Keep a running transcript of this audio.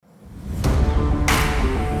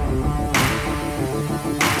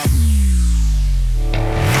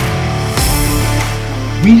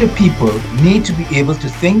We the people need to be able to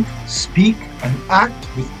think, speak, and act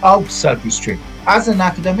without self-restraint. As an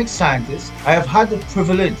academic scientist, I have had the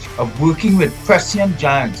privilege of working with prescient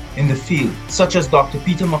giants in the field, such as Dr.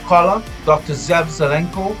 Peter McCullough, Dr. Zev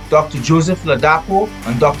Zelenko, Dr. Joseph Ladapo,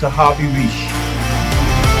 and Dr. Harvey Risch.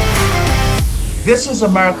 This is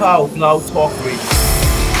America Out Loud Talk Radio.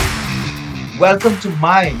 Welcome to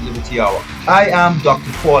my Liberty Hour. I am Dr.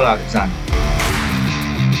 Paul Alexander.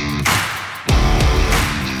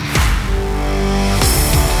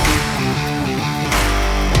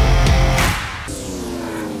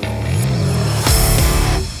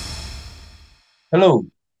 Hello,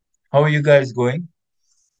 how are you guys going?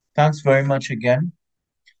 Thanks very much again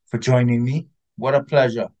for joining me. What a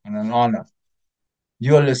pleasure and an honor.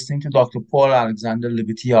 You are listening to Dr. Paul Alexander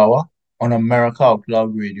Liberty Hour on America Out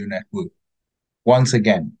Loud Radio Network. Once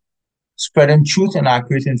again, spreading truth and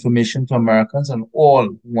accurate information to Americans and all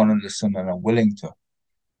who want to listen and are willing to.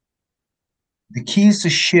 The key is to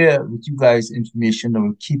share with you guys information that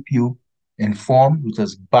will keep you informed, which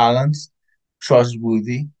is balanced,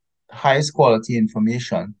 trustworthy, highest quality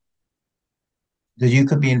information that you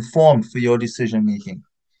could be informed for your decision making.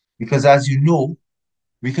 Because as you know,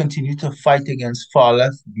 we continue to fight against far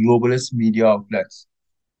left globalist media outlets,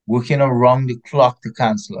 working around the clock to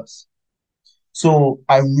cancel us. So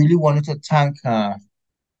I really wanted to thank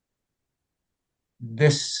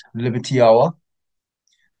this Liberty Hour,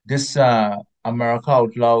 this America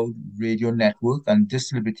Out Loud Radio Network, and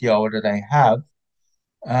this Liberty Hour that I have,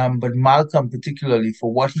 but Malcolm particularly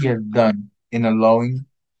for what he has done in allowing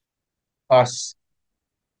us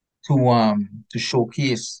to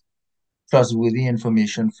showcase trustworthy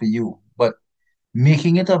information for you. But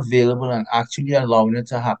making it available and actually allowing it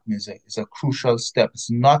to happen is a crucial step.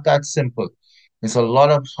 It's not that simple. It's a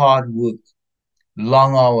lot of hard work,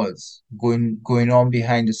 long hours going on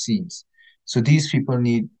behind the scenes. So these people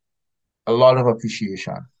need a lot of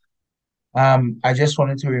appreciation. I just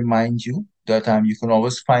wanted to remind you that you can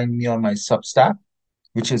always find me on my Substack,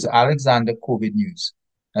 which is Alexander COVID News.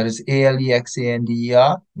 That is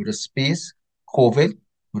ALEXANDER with a space, COVID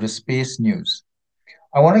with a space news.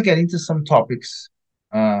 I want to get into some topics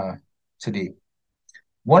today.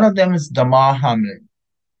 One of them is Damar Hamlin.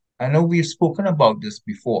 I know we've spoken about this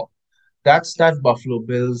before. That's that Buffalo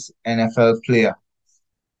Bills NFL player.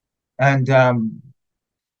 And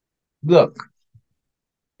look,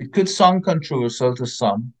 it could sound controversial to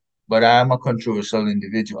some, but I am a controversial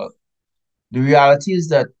individual. The reality is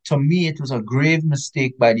that, to me, it was a grave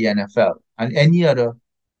mistake by the NFL and any other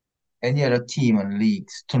team and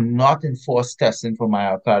leagues to not enforce testing for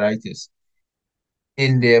myocarditis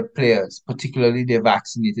in their players, particularly their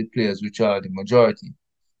vaccinated players, which are the majority,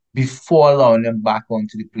 before allowing them back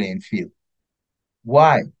onto the playing field.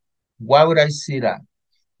 Why? Why would I say that?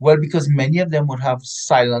 Well, because many of them would have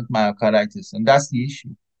silent myocarditis, and that's the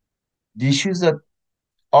issue. The issue is that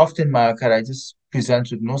often myocarditis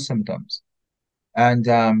presents with no symptoms. And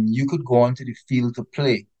you could go onto the field to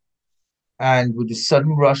play. And with the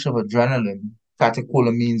sudden rush of adrenaline,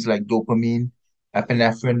 catecholamines like dopamine,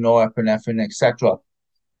 epinephrine, norepinephrine, etc.,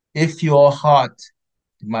 if your heart,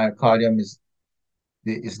 the myocardium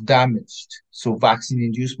is damaged, so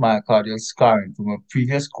vaccine-induced myocardial scarring from a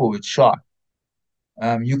previous COVID shot,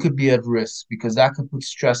 you could be at risk because that could put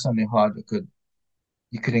stress on the heart.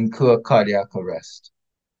 You could incur cardiac arrest.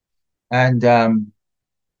 And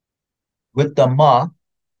with Damar,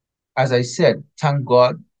 as I said, thank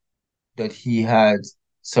God that he had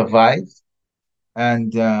survived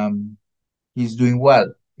and he's doing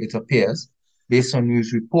well, it appears, based on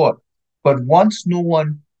news report. But once no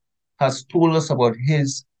one has told us about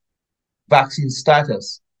his vaccine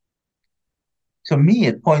status, to me,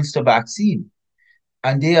 it points to vaccine.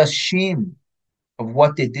 And they are ashamed of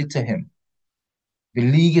what they did to him. The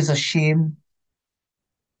league is ashamed.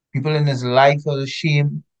 People in his life are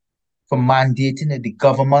ashamed for mandating it, the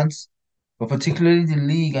governments, but particularly the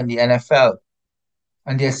league and the NFL.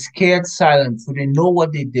 And they're scared silent, for they know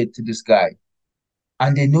what they did to this guy.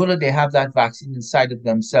 And they know that they have that vaccine inside of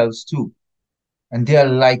themselves too. And they are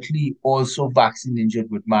likely also vaccine injured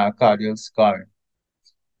with myocardial scarring.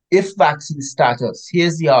 If vaccine status,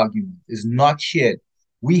 here's the argument, is not shared,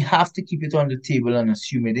 we have to keep it on the table and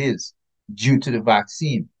assume it is due to the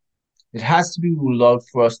vaccine. It has to be ruled out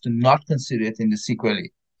for us to not consider it in the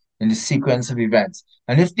sequence of events.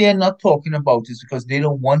 And if they're not talking about it, it's because they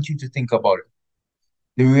don't want you to think about it.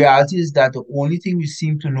 The reality is that the only thing we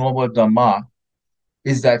seem to know about Damar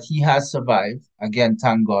is that he has survived, again,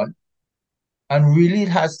 thank God. And really it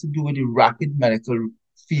has to do with the rapid medical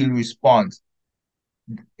field response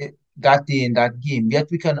that day in that game. Yet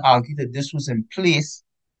we can argue that this was in place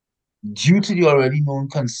due to the already known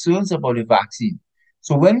concerns about the vaccine.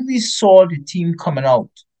 So when we saw the team coming out,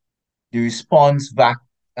 the response vac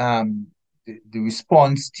the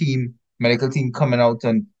response team, medical team coming out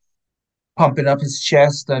and pumping up his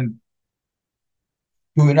chest and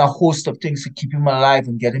doing a host of things to keep him alive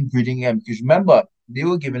and get him breathing him. Because remember, they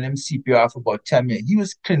were giving him CPR for about 10 minutes. He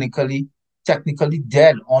was clinically, technically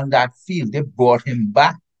dead on that field. They brought him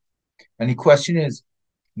back. And the question is,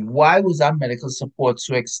 why was that medical support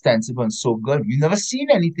so extensive and so good? You've never seen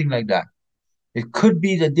anything like that. It could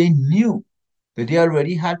be that they knew that they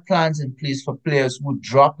already had plans in place for players who would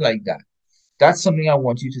drop like that. That's something I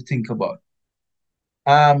want you to think about.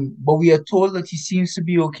 But we are told that he seems to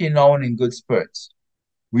be okay now and in good spirits.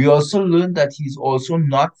 We also learned that he's also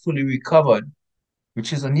not fully recovered,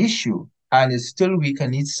 which is an issue, and is still weak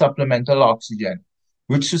and needs supplemental oxygen,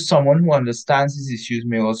 which to someone who understands his issues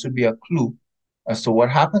may also be a clue as to what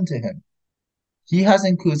happened to him. He has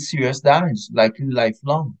incurred serious damage, likely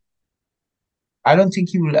lifelong. I don't think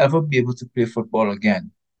he will ever be able to play football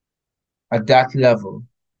again at that level.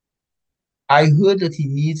 I heard that he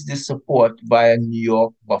needs this support via New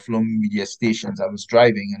York Buffalo media stations. I was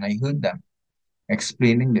driving and I heard them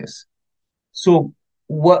explaining this. So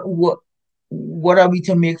what are we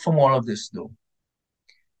to make from all of this though?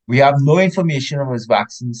 We have no information on his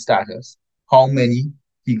vaccine status, how many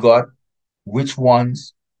he got, which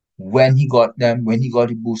ones, when he got them, when he got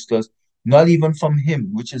the boosters, not even from him,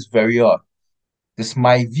 which is very odd. This is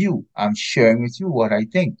my view. I'm sharing with you what I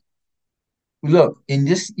think. Look, in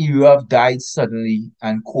this era of died suddenly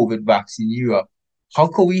and COVID vaccine era, how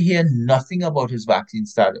could we hear nothing about his vaccine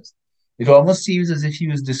status? It almost seems as if he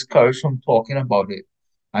was discouraged from talking about it,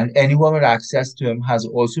 and anyone with access to him has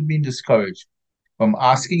also been discouraged from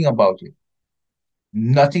asking about it.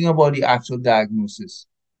 Nothing about the actual diagnosis,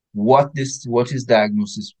 what his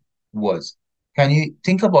diagnosis was. Can you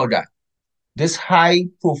think about that? This high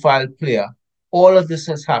profile player, all of this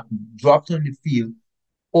has happened, dropped on the field,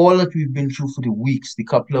 all that we've been through for the weeks, the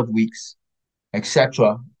couple of weeks,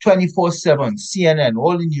 etc. 24/7, CNN,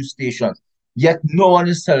 all the news stations. Yet no one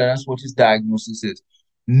is telling us what his diagnosis is.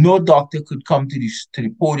 No doctor could come to the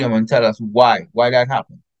podium and tell us why that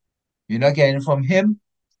happened. You're not getting it from him,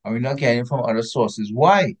 and we're not getting it from other sources.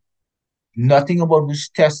 Why? Nothing about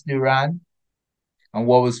which test they ran and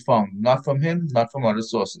what was found. Not from him, not from other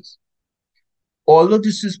sources. All of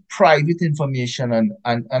this is private information,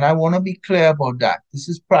 and I want to be clear about that. This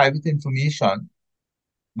is private information,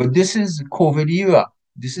 but this is the COVID era.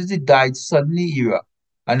 This is the died suddenly era.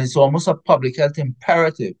 And it's almost a public health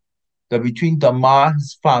imperative that between Damar,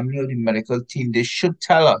 his family, or the medical team, they should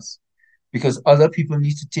tell us because other people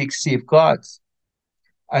need to take safeguards.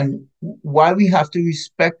 And while we have to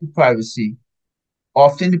respect the privacy,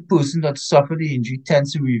 often the person that suffered the injury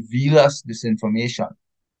tends to reveal us this information.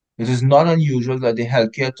 It is not unusual that the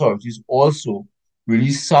healthcare authorities also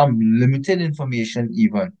release some limited information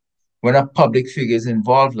even when a public figure is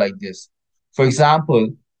involved like this. For example,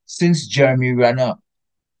 since Jeremy Renner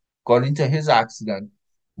got into his accident,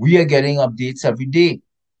 we are getting updates every day,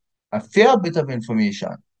 a fair bit of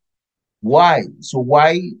information. Why? So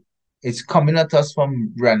why it's coming at us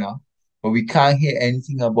from Renner, but we can't hear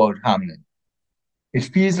anything about Hamlin? It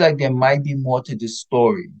feels like there might be more to this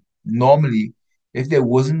story. Normally, if there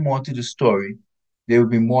wasn't more to the story, there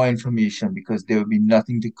would be more information because there would be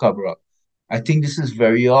nothing to cover up. I think this is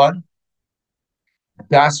very odd.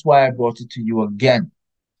 That's why I brought it to you again,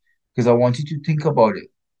 because I want you to think about it.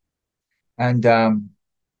 And,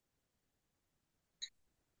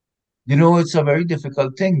 it's a very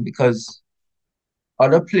difficult thing because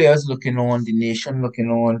other players looking on, the nation looking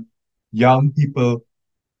on, young people,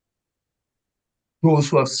 those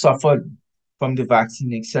who have suffered from the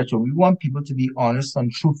vaccine, etc. We want people to be honest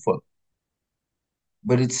and truthful.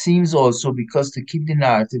 But it seems also because to keep the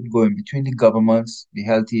narrative going between the governments, the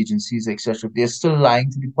health agencies, etc., they're still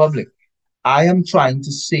lying to the public. I am trying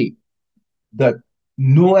to say that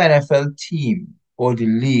no NFL team or the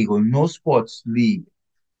league or no sports league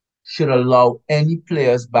should allow any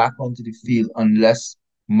players back onto the field unless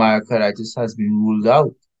myocarditis has been ruled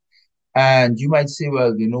out. And you might say,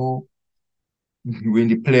 well, we're in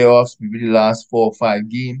the playoffs, maybe the last 4 or 5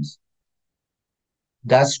 games.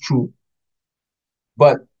 That's true.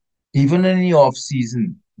 But even in the off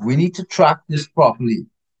season, we need to track this properly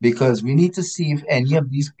because we need to see if any of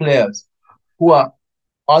these players who are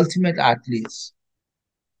ultimate athletes,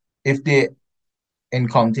 if they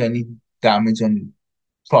encounter any damage and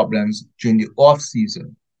problems during the off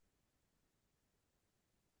season.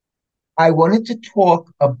 I wanted to talk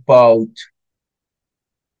about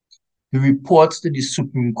the reports that the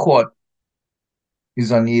Supreme Court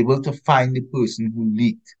is unable to find the person who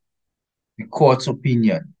leaked. the court's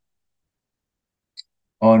opinion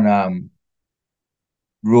on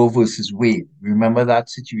Roe versus Wade. Remember that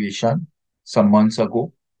situation some months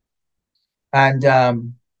ago?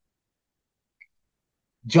 And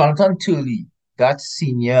Jonathan Turley, that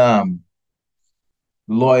senior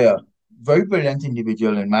lawyer, very brilliant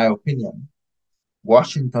individual in my opinion,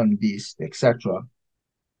 Washington-based, etc.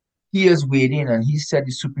 He has weighed in and he said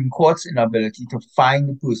the Supreme Court's inability to find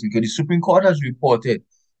the person, because the Supreme Court has reported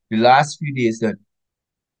the last few days that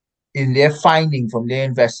in their finding from their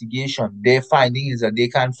investigation, their finding is that they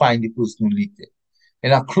can't find the person who leaked it.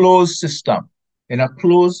 In a closed system, in a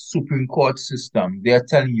closed Supreme Court system, they're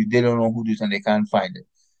telling you they don't know who did it and they can't find it.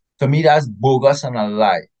 To me, that's bogus and a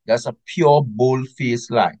lie. That's a pure,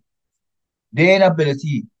 bold-faced lie. Their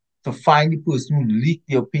inability to find the person who leaked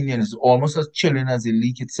the opinion is almost as chilling as the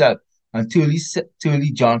leak itself. And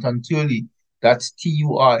Jonathan Turley, that's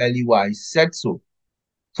Turley, said so.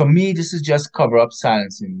 To me, this is just cover-up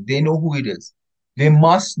silencing. They know who it is. They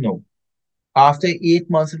must know. After 8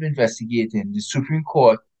 months of investigating, the Supreme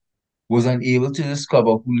Court was unable to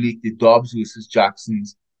discover who leaked the Dobbs versus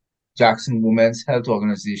Jackson Women's Health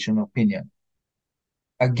Organization opinion.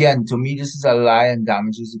 Again, to me, this is a lie and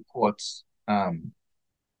damages the courts,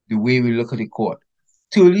 the way we look at the court.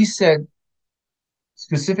 Turley said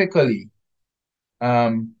specifically,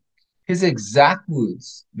 his exact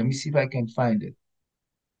words, let me see if I can find it.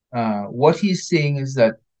 What he's saying is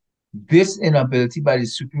that this inability by the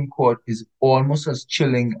Supreme Court is almost as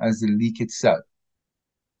chilling as the leak itself.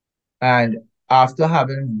 And after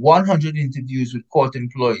having 100 interviews with court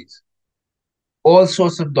employees, all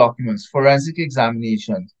sorts of documents, forensic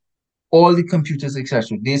examinations, all the computers,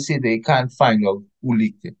 etc., they say they can't find out who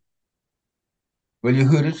leaked it. Well, you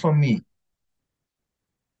heard it from me.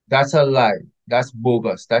 That's a lie. That's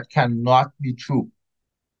bogus. That cannot be true.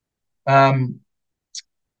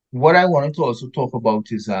 What I wanted to also talk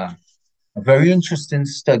about is a very interesting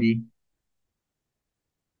study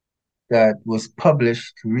that was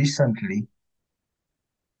published recently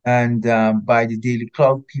and by the Daily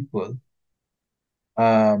Cloud people,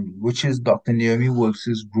 which is Dr. Naomi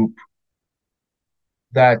Wolf's group,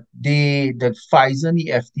 that Pfizer,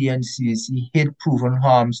 the FDA, and CDC hid proven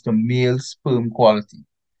harms to male sperm quality.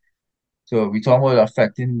 So we're talking about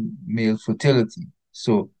affecting male fertility.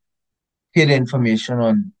 So hid information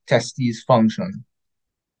on testes function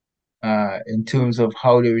in terms of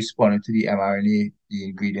how they responded to the mRNA, the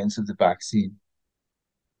ingredients of the vaccine.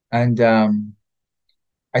 And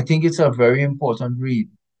I think it's a very important read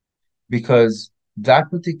because that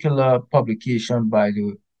particular publication by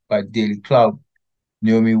Daily Cloud,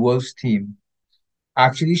 Naomi Wolf's team,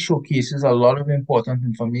 actually showcases a lot of important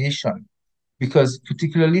information because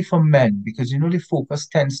particularly for men, because the focus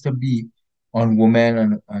tends to be on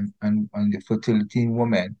women and the fertility in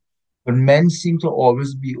women, but men seem to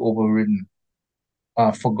always be overridden,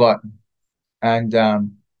 forgotten. And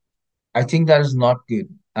I think that is not good.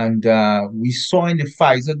 And we saw in the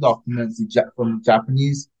Pfizer documents from the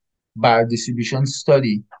Japanese biodistribution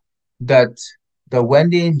study that when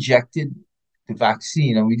they injected the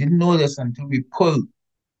vaccine, and we didn't know this until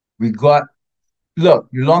look,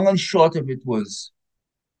 the long and short of it was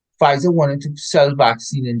Pfizer wanted to sell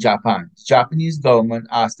vaccine in Japan. The Japanese government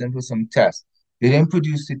asked them for some tests. They didn't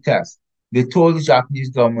produce the test. They told the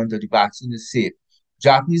Japanese government that the vaccine is safe.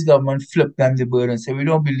 Japanese government flipped them the bird and said, we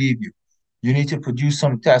don't believe you. You need to produce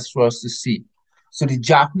some tests for us to see. So the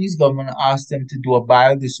Japanese government asked them to do a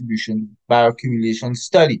bioaccumulation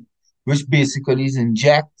study, which basically is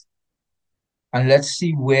inject and let's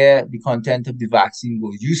see where the content of the vaccine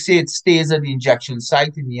goes. You say it stays at the injection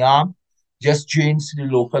site in the arm, just drains to the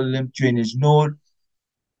local lymph drainage node,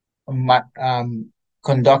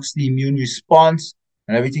 conducts the immune response,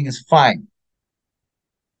 and everything is fine.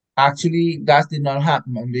 Actually, that did not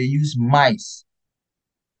happen. And they used mice.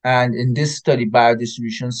 And in this study,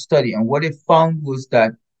 biodistribution study, and what they found was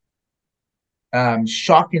that,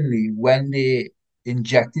 shockingly, when they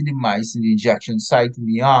injected the mice in the injection site in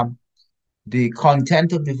the arm, the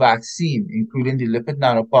content of the vaccine, including the lipid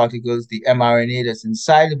nanoparticles, the mRNA that's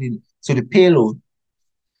inside of it, so the payload,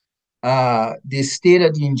 they stayed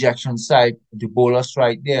at the injection site, the bolus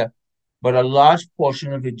right there, but a large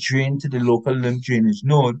portion of it drained to the local lymph drainage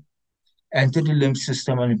node, entered the lymph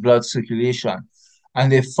system and the blood circulation.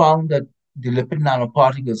 And they found that the lipid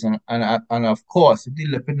nanoparticles, and of course, if the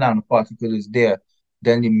lipid nanoparticle is there,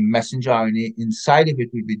 then the messenger RNA inside of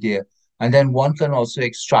it will be there. And then one can also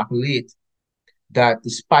extrapolate that the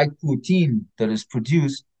spike protein that is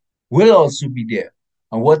produced will also be there.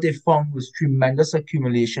 And what they found was tremendous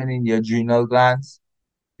accumulation in the adrenal glands,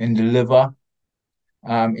 in the liver,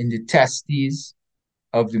 in the testes,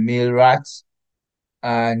 of the male rats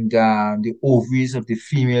and the ovaries of the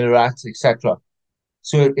female rats, etc.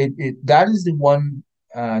 So that is the one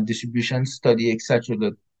distribution study, etc.,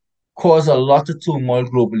 that caused a lot of turmoil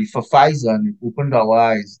globally for Pfizer, and it opened our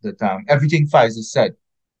eyes that everything Pfizer said,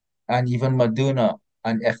 and even Moderna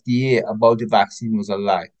and FDA about the vaccine was a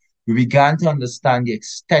lie. We began to understand the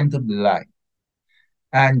extent of the lie.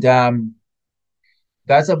 And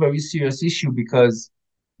that's a very serious issue because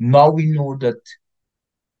now we know that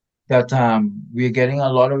we're getting a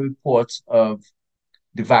lot of reports of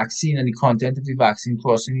the vaccine and the content of the vaccine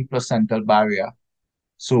crossing the placental barrier.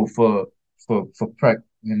 So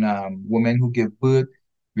women who give birth,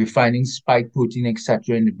 we're finding spike protein,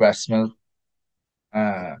 etc., in the breast milk.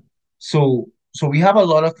 Uh, so we have a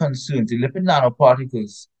lot of concerns. The lipid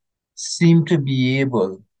nanoparticles seem to be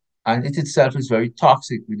able, and it itself is very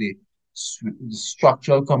toxic with the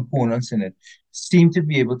structural components in it, seem to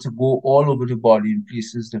be able to go all over the body in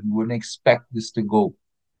places that we wouldn't expect this to go,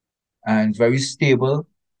 and very stable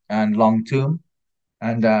and long term.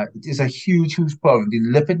 And it is a huge, huge problem. The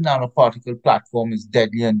lipid nanoparticle platform is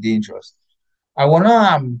deadly and dangerous. I want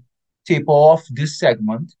to taper off this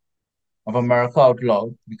segment of America Out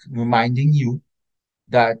Loud, reminding you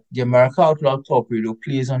that the America Out Loud Talk Radio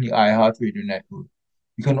plays on the iHeart Radio network.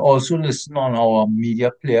 You can also listen on our media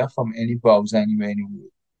player from any browser, anywhere, anywhere.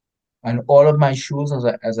 And all of my shows,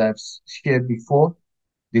 as I've shared before,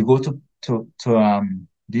 they go to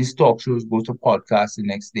these talk shows go to podcast the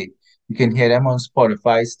next day. You can hear them on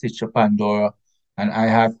Spotify, Stitcher, Pandora, and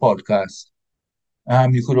iHeart Podcast.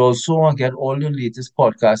 You could also get all the latest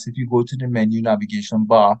podcasts if you go to the menu navigation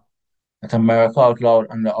bar at America Out Loud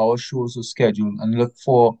under our shows or schedule and look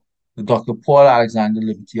for the Dr. Paul Alexander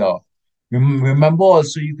Liberty Hour. Remember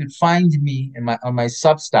also, you could find me on my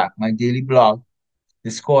Substack, my daily blog.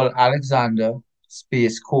 It's called Alexander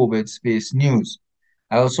Space COVID Space News.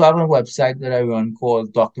 I also have a website that I run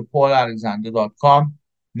called drpaulalexander.com.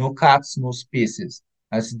 No caps, no spaces.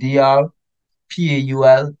 That's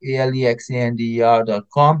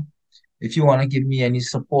drpaulalexander.com. If you want to give me any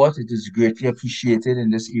support, it is greatly appreciated in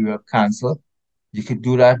this era of cancer. You could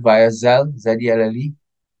do that via Zelle, Z-E-L-L-E,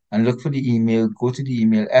 and look for the email. Go to the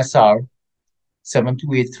email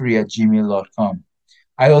sr7283@gmail.com.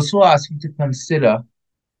 I also ask you to consider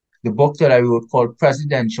the book that I wrote called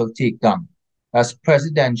Presidential Takedown. That's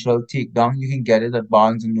Presidential Takedown. You can get it at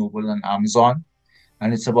Barnes & Noble and Amazon.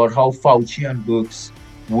 And it's about how Fauci and Birx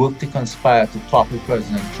worked to conspire to topple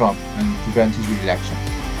President Trump and prevent his re-election.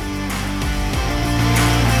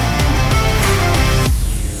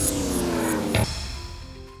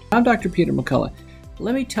 I'm Dr. Peter McCullough.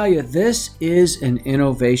 Let me tell you, this is an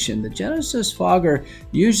innovation. The Genesis Fogger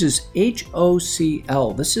uses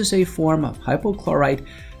HOCl. This is a form of hypochlorite.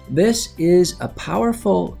 This is a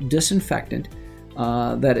powerful disinfectant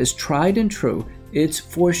that is tried and true. It's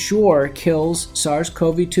for sure kills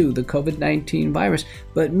SARS-CoV-2, the COVID-19 virus,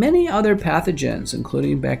 but many other pathogens,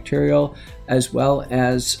 including bacterial as well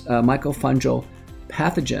as mycofungal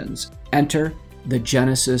pathogens, enter the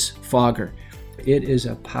Genesis Fogger. It is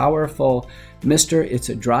a powerful mister. It's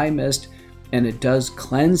a dry mist, and it does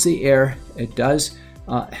cleanse the air. It does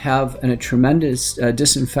have a tremendous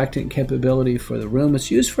disinfectant capability for the room.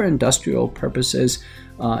 It's used for industrial purposes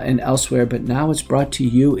and elsewhere, but now it's brought to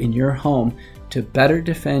you in your home to better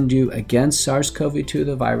defend you against SARS-CoV-2,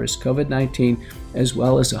 the virus, COVID-19, as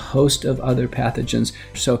well as a host of other pathogens.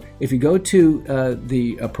 So if you go to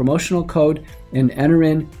the promotional code and enter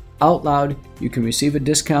in Out Loud, you can receive a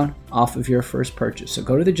discount off of your first purchase. So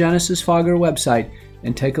go to the Genesis Fogger website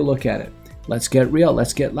and take a look at it. Let's get real,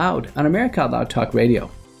 let's get loud on America Out Loud Talk Radio.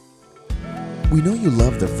 We know you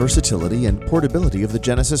love the versatility and portability of the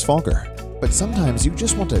Genesis Fogger, but sometimes you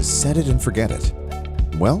just want to set it and forget it.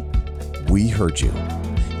 Well, we heard you.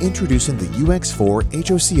 Introducing the UX4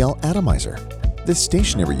 HOCl Atomizer. This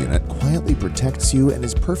stationary unit quietly protects you and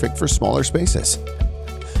is perfect for smaller spaces.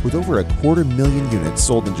 With over 250,000 units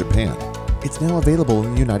sold in Japan, it's now available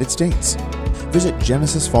in the United States. Visit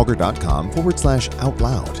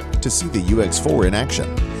genesisfogger.com/outloud to see the UX4 in action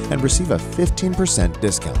and receive a 15%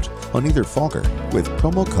 discount on either Fogger with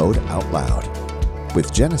promo code OUTLOUD.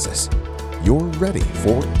 With Genesis, you're ready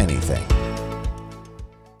for anything.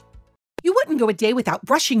 You wouldn't go a day without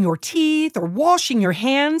brushing your teeth or washing your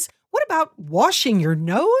hands. What about washing your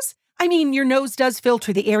nose? I mean, your nose does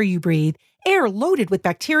filter the air you breathe, air loaded with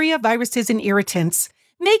bacteria, viruses, and irritants.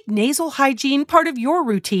 Make nasal hygiene part of your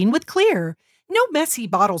routine with Xlear. No messy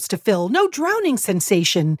bottles to fill, no drowning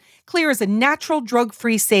sensation. Xlear is a natural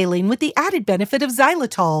drug-free saline with the added benefit of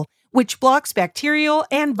xylitol, which blocks bacterial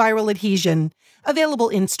and viral adhesion. Available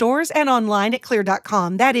in stores and online at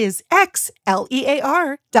xlear.com. That is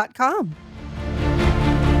xlear.com.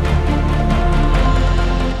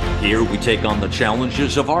 Here we take on the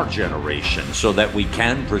challenges of our generation so that we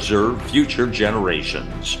can preserve future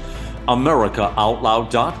generations.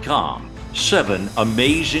 AmericaOutloud.com. 7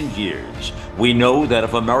 amazing years. We know that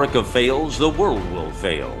if America fails, the world will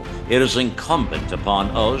fail. It is incumbent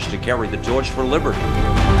upon us to carry the torch for liberty.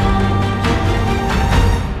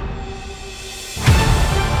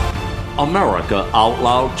 America Out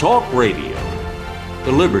Loud Talk Radio.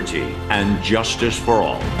 Liberty and justice for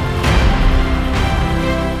all.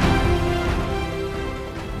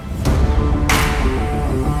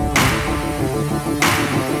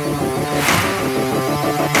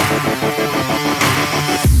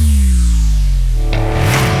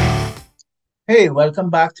 Hey, welcome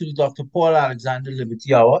back to the Dr. Paul Alexander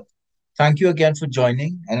Liberty Hour. Thank you again for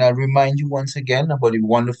joining. And I'll remind you once again about the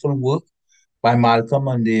wonderful work by Malcolm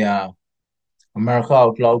on the America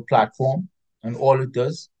Out Loud platform and all it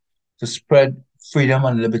does to spread freedom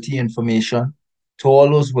and liberty information to all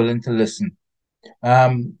those willing to listen. I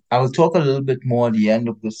will talk a little bit more at the end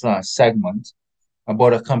of this segment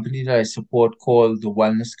about a company that I support called the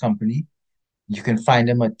Wellness Company. You can find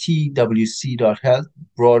them at twc.health,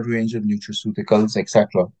 broad range of nutraceuticals,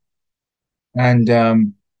 etc.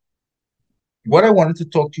 And what I wanted to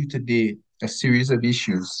talk to you today, a series of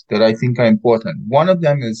issues that I think are important. One of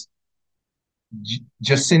them is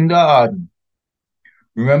Jacinda Ardern.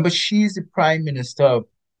 Remember, she's the Prime Minister of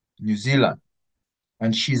New Zealand,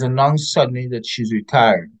 and she's announced suddenly that she's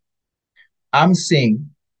retiring. I'm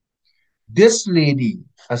saying this lady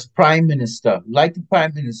as Prime Minister, like the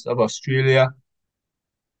Prime Minister of Australia,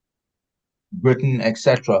 Britain,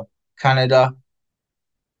 etc., Canada,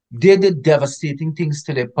 they did devastating things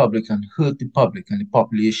to their public and hurt the public and the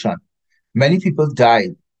population. Many people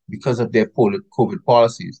died because of their COVID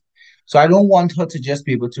policies. So I don't want her to just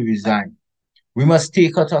be able to resign. We must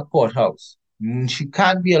take her to a courthouse. She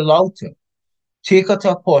can't be allowed to. Take her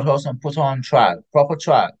to a courthouse and put her on trial, proper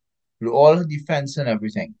trial, with all her defense and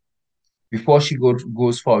everything, before she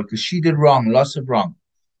goes forward, because she did wrong, lots of wrong.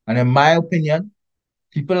 And in my opinion,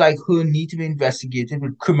 people like her need to be investigated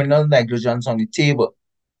with criminal negligence on the table.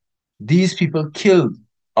 These people killed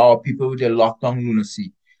our people with their lockdown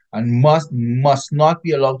lunacy and must not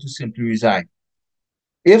be allowed to simply resign.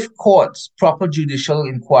 If courts, proper judicial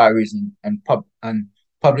inquiries and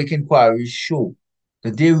public inquiries show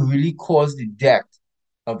that they really caused the death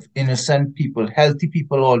of innocent people, healthy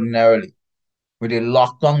people ordinarily, with their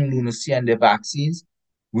lockdown lunacy and their vaccines,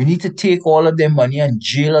 we need to take all of their money and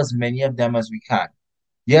jail as many of them as we can.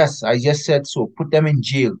 Yes, I just said so. Put them in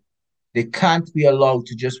jail. They can't be allowed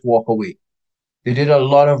to just walk away. They did a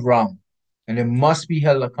lot of wrong, and they must be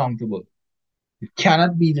held accountable. It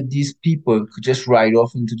cannot be that these people could just ride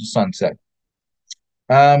off into the sunset.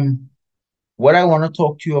 What I want to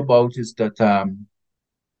talk to you about is that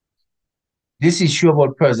this issue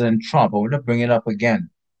about President Trump, I want to bring it up again,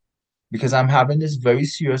 because I'm having this very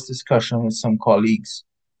serious discussion with some colleagues,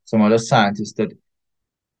 some other scientists, that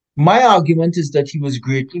my argument is that he was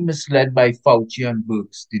greatly misled by Fauci and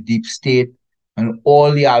Birx, the deep state, and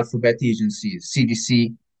all the alphabet agencies,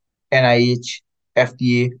 CDC, NIH,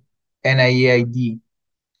 FDA, NIAID,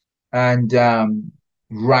 and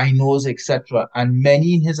rhinos, etc., and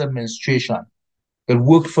many in his administration that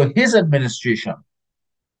worked for his administration,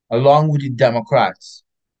 along with the Democrats.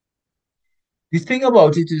 The thing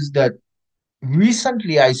about it is that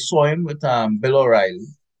recently I saw him with Bill O'Reilly.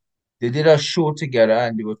 They did a show together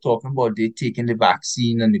and they were talking about they taking the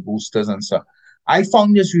vaccine and the boosters and stuff. I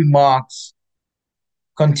found his remarks,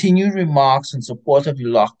 continued remarks in support of the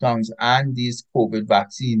lockdowns and these COVID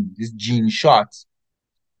vaccines, these gene shots,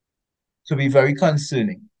 to be very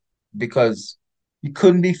concerning, because he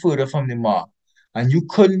couldn't be further from the mark. And you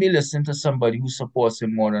couldn't be listening to somebody who supports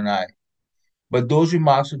him more than I. But those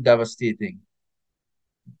remarks were devastating.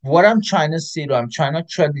 What I'm trying to say, though, I'm trying to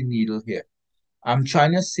thread the needle here. I'm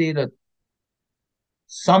trying to say that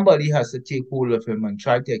somebody has to take hold of him and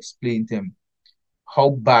try to explain to him how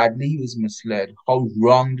badly he was misled, how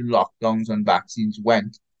wrong the lockdowns and vaccines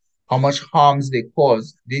went, how much harms they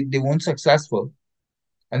caused. They weren't successful.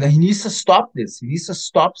 And then he needs to stop this. He needs to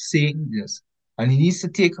stop saying this. And he needs to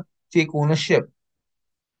take ownership.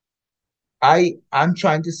 I'm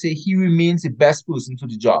trying to say he remains the best person for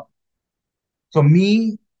the job. For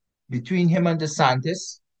me, between him and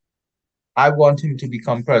DeSantis, I want him to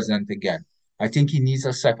become president again. I think he needs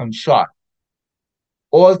a second shot.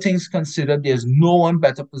 All things considered, there's no one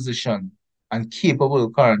better positioned and capable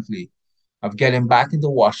currently of getting back into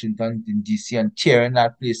Washington, in DC, and tearing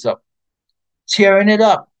that place up. Tearing it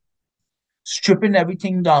up, stripping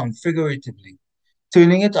everything down figuratively,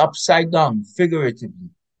 turning it upside down figuratively,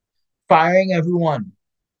 firing everyone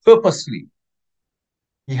purposely.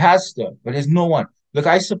 He has to, but there's no one. Look,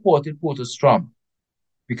 I supported POTUS Trump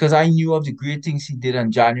because I knew of the great things he did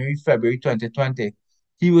on January, February 2020.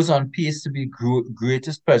 He was on pace to be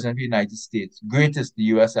greatest president of the United States, greatest the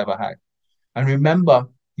US ever had. And remember,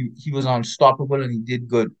 he was unstoppable and he did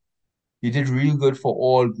good. He did really good for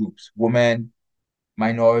all groups, women,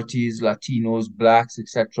 minorities, Latinos, blacks,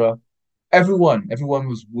 etc. Everyone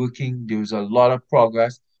was working. There was a lot of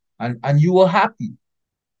progress, and you were happy.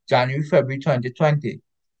 January, February 2020,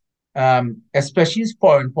 especially his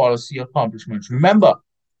foreign policy accomplishments. Remember,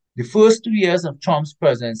 the first 2 years of Trump's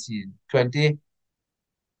presidency,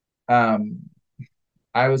 I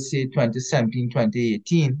would say 2017,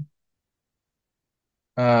 2018,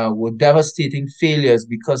 were devastating failures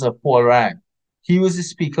because of Paul Ryan. He was the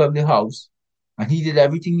Speaker of the House, and he did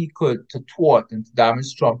everything he could to thwart and to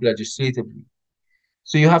damage Trump legislatively.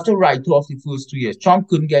 So you have to write off the first 2 years. Trump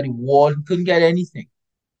couldn't get a wall, he couldn't get anything.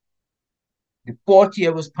 The fourth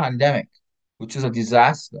year was pandemic, which was a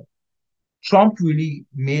disaster. Trump really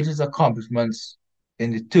made his accomplishments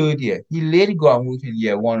in the third year. He laid the groundwork in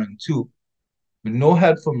year 1 and 2, with no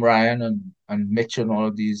help from Ryan and Mitch and all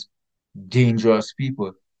of these dangerous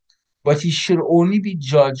people. But he should only be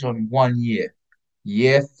judged on 1 year,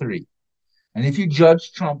 year 3. And if you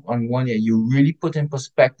judge Trump on 1 year, you really put in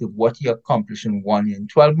perspective what he accomplished in 1 year, in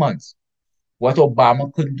 12 months. What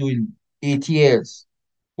Obama couldn't do in 8 years.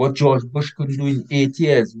 What George Bush couldn't do in 8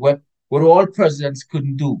 years. What all presidents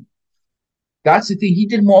couldn't do. That's the thing. He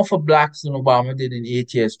did more for blacks than Obama did in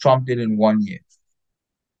 8 years. Trump did in 1 year.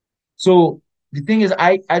 So the thing is,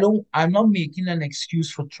 I'm not making an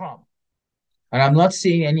excuse for Trump. And I'm not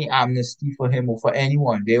saying any amnesty for him or for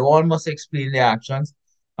anyone. They all must explain their actions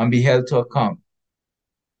and be held to account.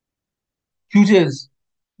 Truth is,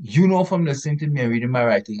 you know from listening to me and reading my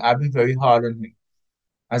writing, I've been very hard on him,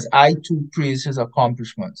 as I too praise his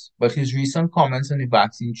accomplishments. But his recent comments on the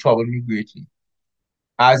vaccine troubled me greatly,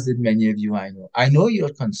 as did many of you I know. I know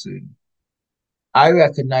you're concerned. I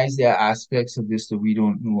recognize there are aspects of this that we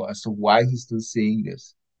don't know as to why he's still saying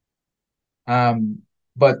this.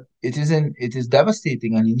 But it is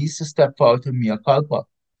devastating, and he needs to step out of mea culpa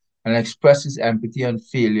and express his empathy and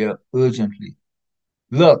failure urgently.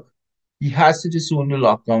 Look, he has to disown the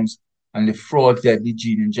lockdowns and the fraud deadly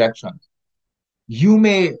gene injections. You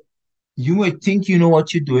may think you know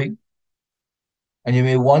what you're doing, and you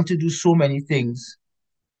may want to do so many things,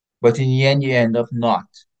 but in the end you end up not.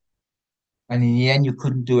 And in the end you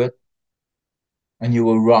couldn't do it, and you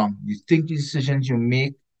were wrong. You think the decisions you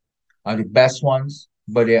make are the best ones,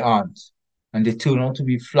 but they aren't. And they turn out to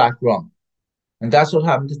be flat wrong. And that's what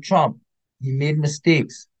happened to Trump. He made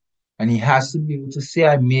mistakes. And he has to be able to say,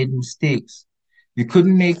 I made mistakes. You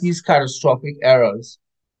couldn't make these catastrophic errors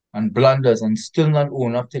and blunders and still not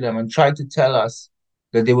own up to them and try to tell us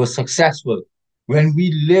that they were successful when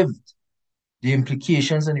we lived the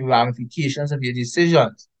implications and the ramifications of your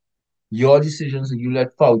decisions. Your decisions that you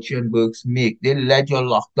let Fauci and Birx make, they led your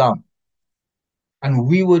lockdown. And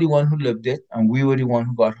we were the one who lived it, and we were the one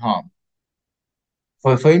who got harmed.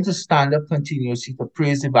 For him to stand up continuously to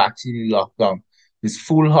praise the vaccine in lockdown is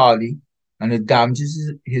foolhardy, and it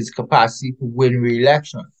damages his capacity to win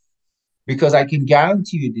re-election. Because I can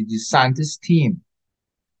guarantee you the DeSantis team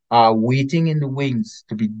are waiting in the wings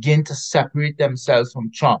to begin to separate themselves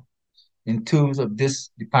from Trump in terms of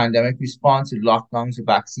the pandemic response, the lockdowns, the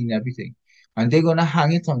vaccine, everything. And they're going to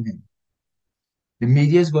hang it on him. The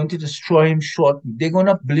media is going to destroy him shortly. They're going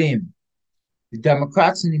to blame. The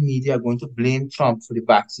Democrats in the media are going to blame Trump for the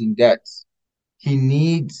vaccine deaths. He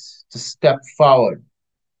needs to step forward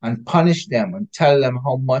and punish them and tell them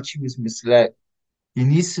how much he was misled. He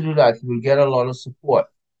needs to do that. He will get a lot of support.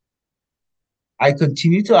 I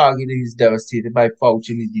continue to argue that he's devastated by Fauci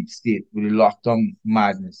and the deep state with the lockdown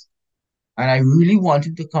madness. And I really want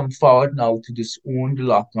him to come forward now to disown the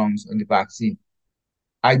lockdowns and the vaccine.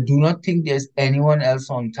 I do not think there's anyone else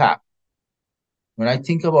on tap. When I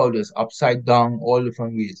think about this, upside down, all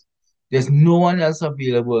different ways, there's no one else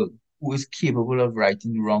available who is capable of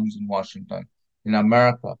righting the wrongs in Washington, in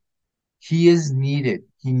America. He is needed.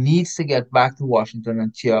 He needs to get back to Washington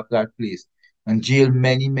and tear up that place and jail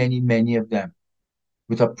many, many, many of them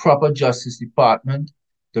with a proper Justice Department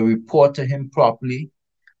to report to him properly.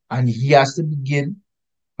 And he has to begin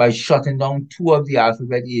by shutting down 2 of the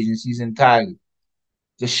alphabet agencies entirely.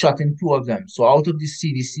 Just shutting 2 of them. So out of the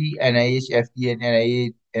CDC, NIH, FDA,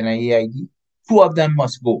 and NIAID, 2 of them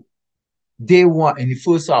must go. Day 1, in the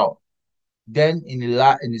first hour. Then in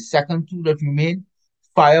the second two that remain,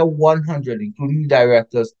 fire 100, including the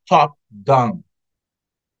directors, top down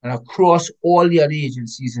and across all the other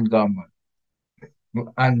agencies in government.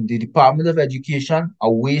 And the Department of Education, a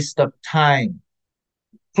waste of time.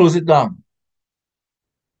 Close it down.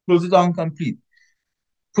 Close it down complete.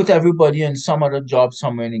 Put everybody in some other job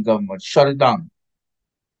somewhere in the government. Shut it down.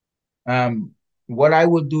 What I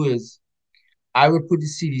would do is I would put the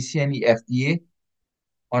CDC and the FDA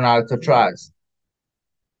on Alcatraz.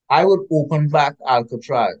 I would open back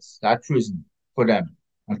Alcatraz, that prison, for them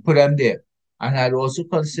and put them there. And I'd also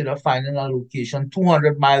consider finding a location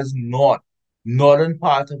 200 miles north, northern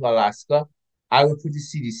part of Alaska. I would put the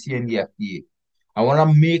CDC and the FDA. I want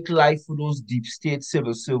to make life for those deep state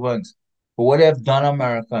civil servants for what they've done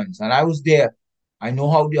Americans. And I was there. I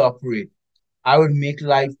know how they operate. I would make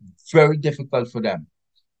life very difficult for them.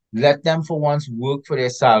 Let them for once work for their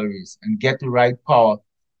salaries and get the right power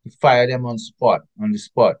to fire them on the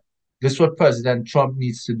spot. This is what President Trump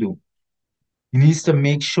needs to do. He needs to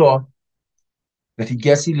make sure that he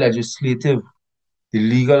gets the legislative, the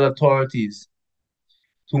legal authorities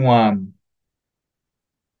to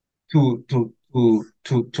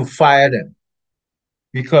fire them,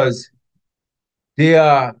 because they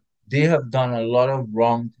have done a lot of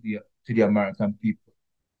wrong to the American people,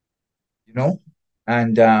 you know?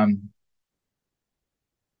 And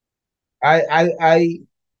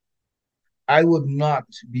I would not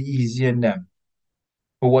be easy on them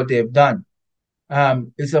for what they've done.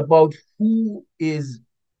 It's about who is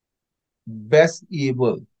best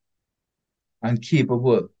able and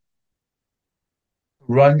capable to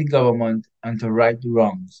run the government and to right the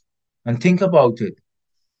wrongs. And think about it.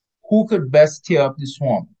 Who could best tear up the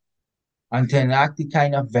swamp and to enact the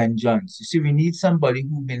kind of vengeance? You see, we need somebody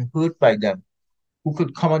who's been hurt by them, who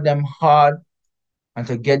could come at them hard and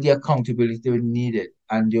to get the accountability they needed.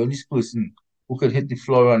 And the only person who could hit the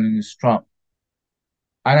floor running is Trump.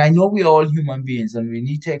 And I know we're all human beings and we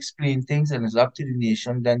need to explain things, and it's up to the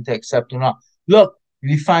nation then to accept or not. Look, in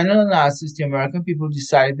the final analysis, the American people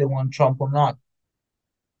decided they want Trump or not.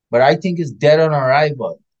 But I think it's dead on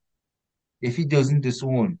arrival if he doesn't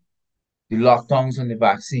disown the lockdowns on the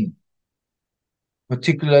vaccine,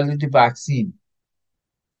 particularly the vaccine.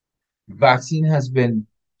 The vaccine has been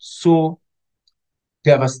so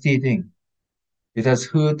devastating. It has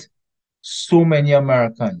hurt so many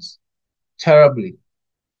Americans terribly.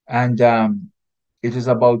 And it is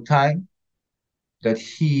about time that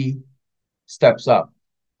he steps up.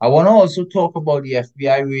 I want to also talk about the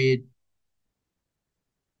FBI raid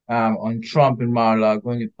on Trump in Mar-a-Lago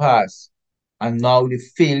in the past, and now the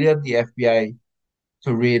failure of the FBI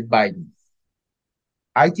to raid Biden.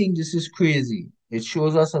 I think this is crazy. It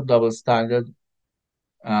shows us a double standard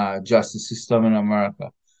justice system in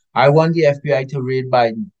America. I want the FBI to raid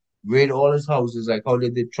Biden, raid all his houses like how they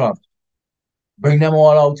did Trump. Bring them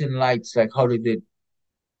all out in lights like how they did,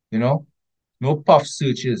 you know? No puff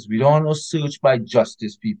searches. We don't want no search by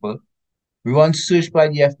justice people. We want search by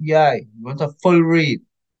the FBI. We want a full raid.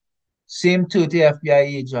 Same 30 FBI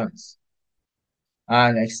agents.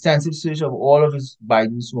 And extensive search of all of his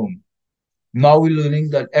Biden's home. Now we're learning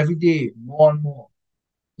that every day, more and more.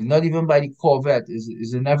 It's not even by the Corvette.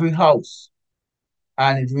 It's in every house.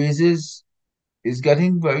 And it's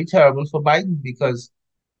getting very terrible for Biden because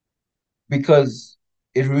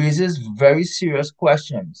it raises very serious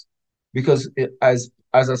questions. Because as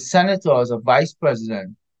a senator, as a vice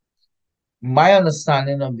president, my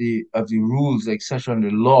understanding of the rules, etc., and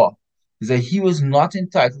the law, is that he was not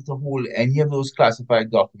entitled to hold any of those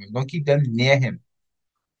classified documents. Don't keep them near him.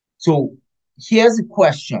 So here's the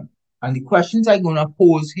question, and the questions I'm going to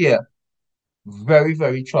pose here, very,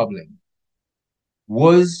 very troubling.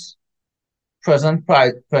 Was President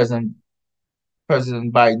Biden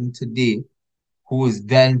today, who was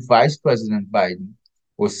then Vice President Biden,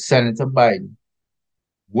 or Senator Biden,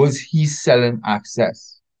 was he selling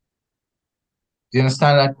access? Do you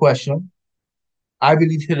understand that question? I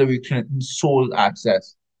believe Hillary Clinton sold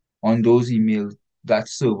access on those emails, that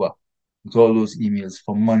server, with all those emails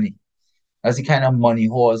for money. That's the kind of money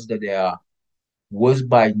whores that they are. Was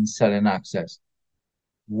Biden selling access?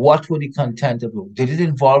 What were the content of it? Did it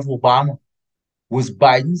involve Obama? Was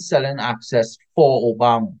Biden selling access for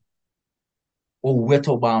Obama or with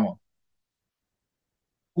Obama?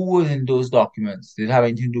 Who was in those documents? Did it have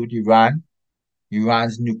anything to do with Iran?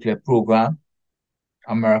 Iran's nuclear program?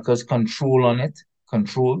 America's control on it?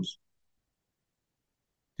 Controls?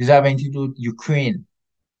 Does it have anything to do with Ukraine?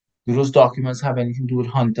 Do those documents have anything to do with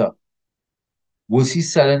Hunter? Was he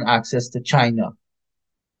selling access to China?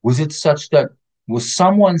 Was it such that, was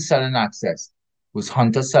someone selling access? Was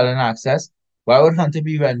Hunter selling access? Why would Hunter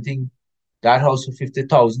be renting that house for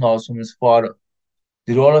 $50,000 from his father.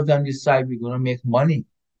 Did all of them decide we're going to make money,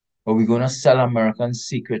 or we're going to sell American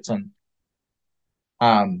secrets and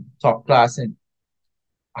top class and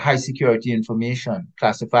high security information,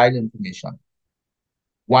 classified information?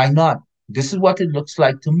 Why not? This is what it looks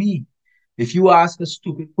like to me. If you ask a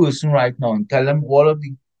stupid person right now and tell them all of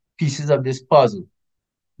the pieces of this puzzle,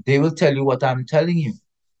 they will tell you what I'm telling you.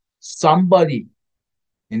 Somebody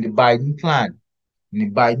in the Biden clan, in the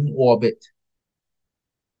Biden orbit,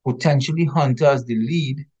 potentially Hunter as the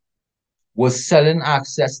lead, was selling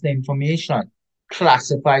access to information,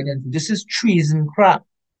 classified. And this is treason crap.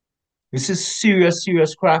 This is serious,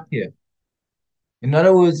 serious crap here. In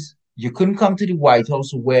other words, you couldn't come to the White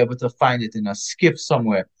House or wherever to find it in a skiff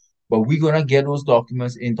somewhere, but we're going to get those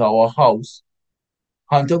documents into our house.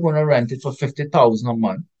 Hunter going to rent it for $50,000 a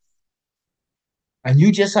month. And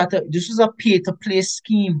you just have to, this is a pay-to-play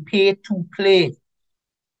scheme, pay-to-play.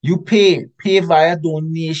 You pay via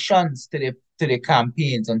donations to the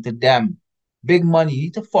campaigns and to them. Big money, you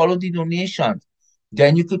need to follow the donations.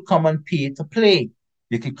 Then you could come and pay to play.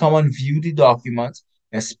 You could come and view the documents,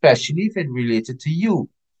 especially if it related to you.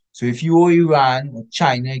 So if you owe Iran or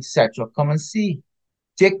China, etc., come and see.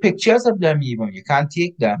 Take pictures of them even. You can't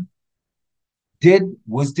take them.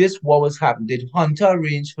 Was this what was happening? Did Hunter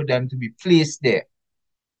arrange for them to be placed there?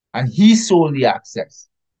 And he sold the access.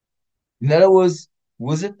 In other words,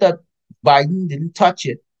 was it that Biden didn't touch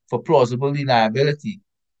it for plausible deniability,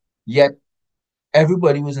 yet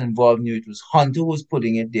everybody was involved knew it was Hunter was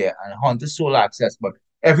putting it there, and Hunter sold access, but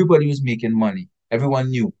everybody was making money. Everyone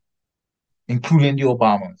knew, including the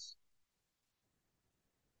Obamas.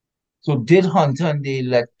 So did Hunter and they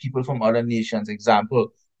let people from other nations,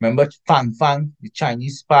 example, remember Fang Fang, the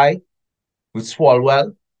Chinese spy with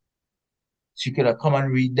Swalwell? She could have come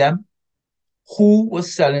and read them. Who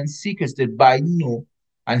was selling secrets? Did Biden know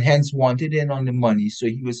and hence wanted in on the money? So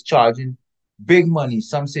he was charging big money.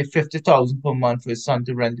 Some say $50,000 per month for his son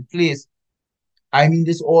to rent the place. I mean,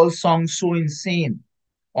 this all sounds so insane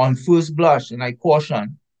on first blush, and I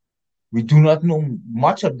caution, we do not know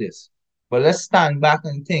much of this. But let's stand back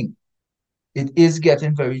and think. It is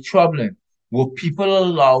getting very troubling. Were people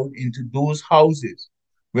allowed into those houses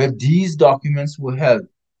where these documents were held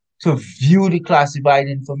to view the classified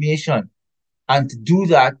information? And to do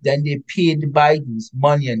that, then they paid the Bidens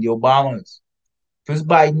money and the Obamas. First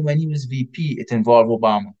Biden, when he was VP, it involved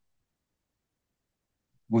Obama.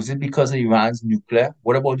 Was it because of Iran's nuclear?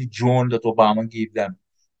 What about the drone that Obama gave them?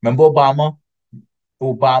 Remember Obama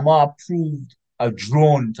approved a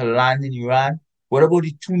drone to land in Iran. What about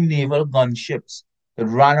the 2 naval gunships that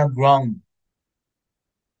ran aground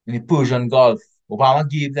in the Persian Gulf? Obama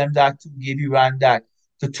gave them that too, gave Iran that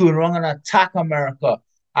to turn around and attack America.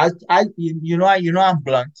 You know I'm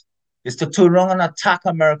blunt. It's to turn around and attack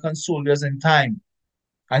American soldiers in time,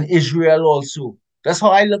 and Israel also. That's how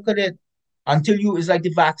I look at it. It's like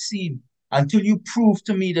the vaccine. Until you prove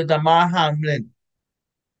to me that Damar Hamlin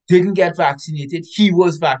didn't get vaccinated, he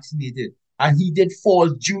was vaccinated, and he did fall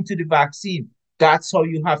due to the vaccine. That's how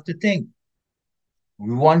you have to think.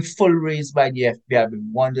 We want full raise by the FBI, but we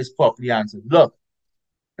want this properly answered. Look,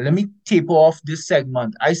 let me taper off this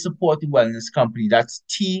segment. I support the wellness company. That's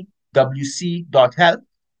twc.health.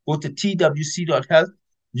 Go to twc.health.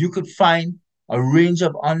 You could find a range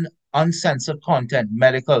of uncensored content,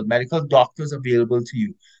 medical doctors available to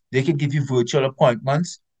you. They can give you virtual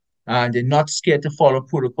appointments, and they're not scared to follow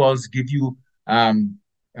protocols, give you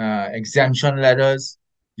exemption letters.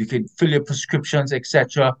 You can fill your prescriptions,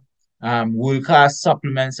 etc. World-class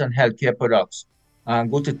supplements and healthcare products.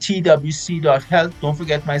 Go to twc.health. Don't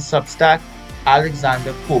forget my Substack,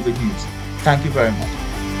 Alexander COVID News. Thank you very much.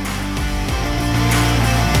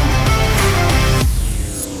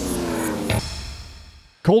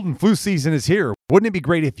 Cold and flu season is here. Wouldn't it be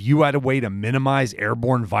great if you had a way to minimize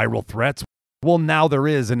airborne viral threats? Well, now there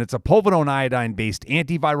is, and it's a povidone iodine-based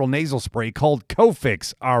antiviral nasal spray called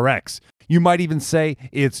Cofix RX. You might even say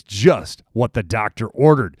it's just what the doctor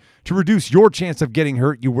ordered. To reduce your chance of getting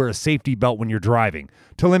hurt, you wear a safety belt when you're driving.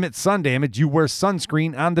 To limit sun damage, you wear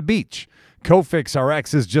sunscreen on the beach. Cofix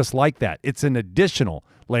RX is just like that. It's an additional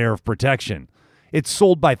layer of protection. It's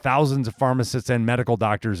sold by thousands of pharmacists and medical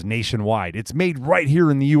doctors nationwide. It's made right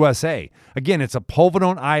here in the USA. Again, it's a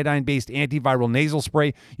povidone iodine-based antiviral nasal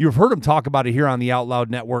spray. You've heard them talk about it here on the Out Loud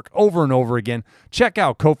Network over and over again. Check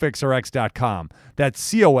out cofixrx.com.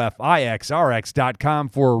 That's COFIXRX.com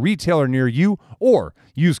for a retailer near you, or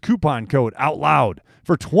use coupon code OUTLOUD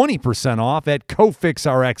for 20% off at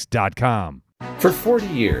cofixrx.com. For 40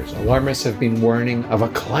 years, alarmists have been warning of a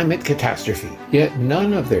climate catastrophe, yet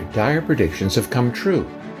none of their dire predictions have come true.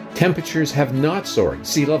 Temperatures have not soared,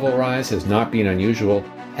 sea level rise has not been unusual,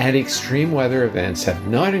 and extreme weather events have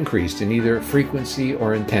not increased in either frequency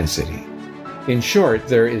or intensity. In short,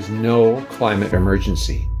 there is no climate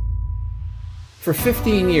emergency. For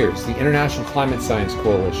 15 years, the International Climate Science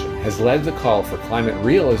Coalition has led the call for climate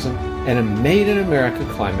realism and a Made in America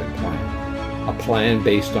climate plan. A plan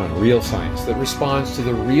based on real science that responds to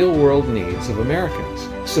the real-world needs of Americans,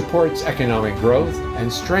 supports economic growth,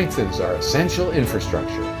 and strengthens our essential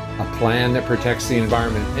infrastructure. A plan that protects the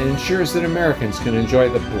environment and ensures that Americans can enjoy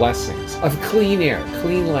the blessings of clean air,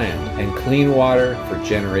 clean land, and clean water for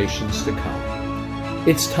generations to come.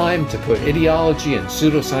 It's time to put ideology and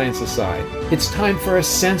pseudoscience aside. It's time for a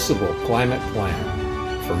sensible climate plan.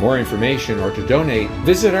 For more information or to donate,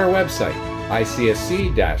 visit our website,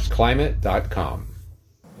 icsc-climate.com.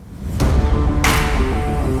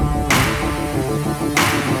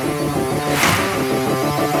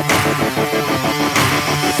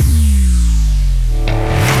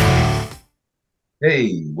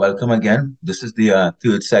 Hey, welcome again. This is the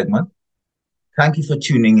third segment. Thank you for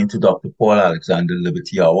tuning into Dr. Paul Alexander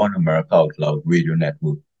Liberty Hour on America Out Loud Radio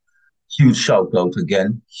Network. Huge shout out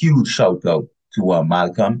again, huge shout out to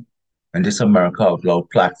Malcolm and this America Out Loud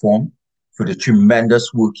platform for the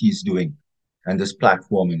tremendous work he's doing and this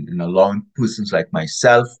platform in allowing persons like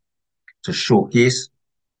myself to showcase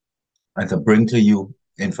and to bring to you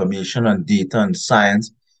information and data and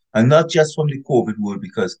science, and not just from the COVID world,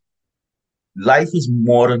 because life is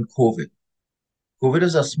more than COVID. COVID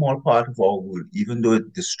is a small part of our world, even though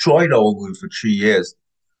it destroyed our world for 3 years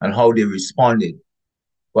and how they responded.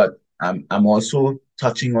 But I'm also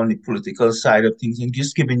touching on the political side of things and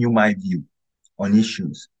just giving you my view on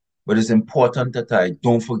issues. But it's important that I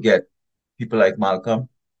don't forget people like Malcolm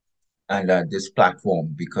and this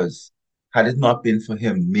platform, because had it not been for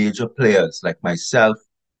him, major players like myself,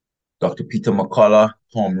 Dr. Peter McCullough,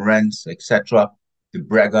 Tom Rentz, etc., the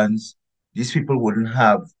Bregans, these people wouldn't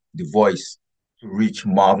have the voice to reach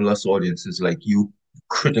marvelous audiences like you,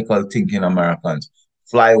 critical thinking Americans,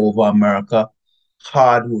 flyover America,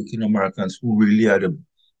 hard-working Americans who really are the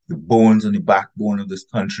bones and the backbone of this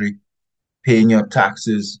country, paying your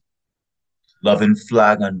taxes, loving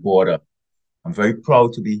flag and border. I'm very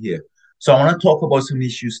proud to be here. So I want to talk about some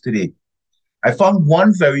issues today. I found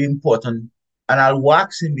one very important, and I'll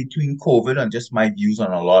wax in between COVID and just my views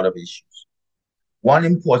on a lot of issues. One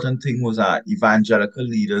important thing was evangelical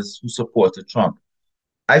leaders who supported Trump.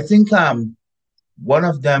 I think one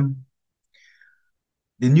of them,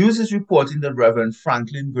 the news is reporting that Reverend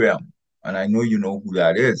Franklin Graham, and I know you know who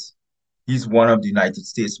that is. He's one of the United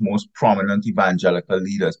States' most prominent evangelical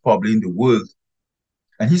leaders, probably in the world.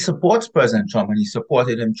 And he supports President Trump, and he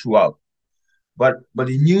supported him throughout. But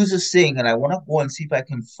the news is saying, and I want to go and see if I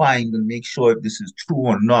can find and make sure if this is true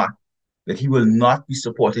or not, that he will not be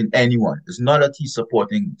supporting anyone. It's not that he's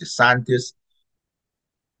supporting DeSantis.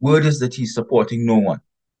 Word is that he's supporting no one.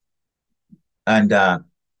 And,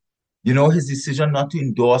 his decision not to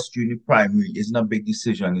endorse during the primary isn't a big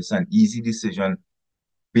decision. It's an easy decision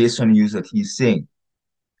based on news that he's saying.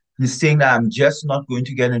 He's saying that I'm just not going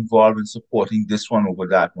to get involved in supporting this one over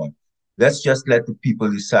that one. Let's just let the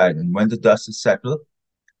people decide. And when the dust is settled,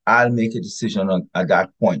 I'll make a decision at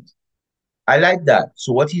that point. I like that.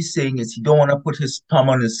 So what he's saying is he don't want to put his thumb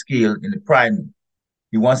on the scale in the primary.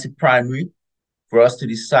 He wants the primary for us to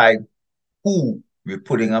decide who we're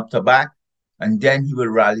putting up to back, and then he will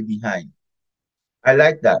rally behind. I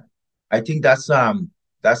like that. I think that's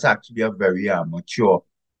actually a very mature,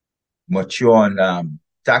 and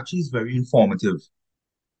it actually is very informative,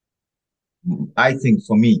 I think,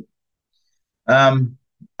 for me. I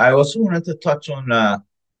also wanted to touch on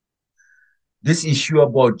this issue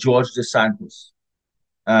about George Santos,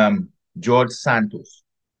 the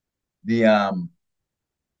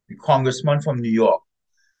congressman from New York.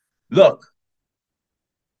 Look,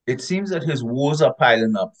 it seems that his woes are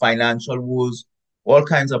piling up, financial woes, all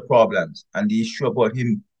kinds of problems, and the issue about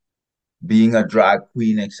him being a drag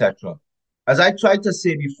queen, etc. As I tried to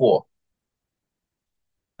say before,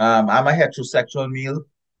 I'm a heterosexual male,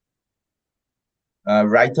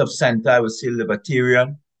 right of center, I would say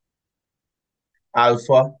libertarian,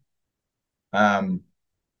 alpha, but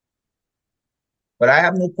I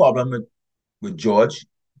have no problem with George.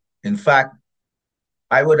 In fact,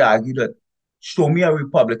 I would argue that show me a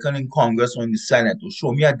Republican in Congress or in the Senate, or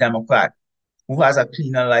show me a Democrat who has a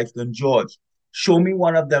cleaner life than George. Show me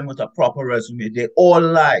one of them with a proper resume. They all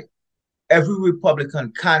lie. Every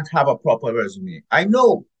Republican can't have a proper resume. I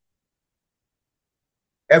know.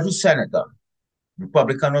 Every senator,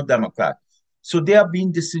 Republican or Democrat. So they are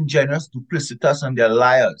being disingenuous, duplicitous, and they're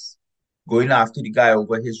liars, going after the guy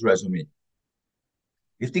over his resume.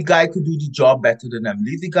 If the guy could do the job better than them,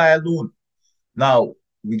 leave the guy alone. Now,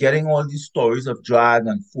 we're getting all these stories of drag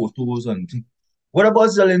and photos and things. What about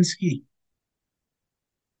Zelensky?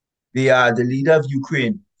 The leader of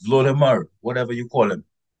Ukraine, Volodymyr, whatever you call him.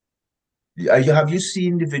 Have you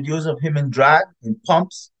seen the videos of him in drag, in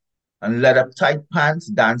pumps, and let up tight pants,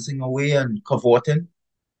 dancing away and cavorting?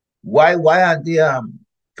 Why aren't they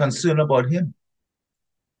concerned about him?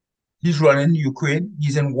 He's running Ukraine.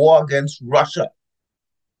 He's in war against Russia,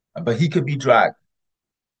 but he could be dragged,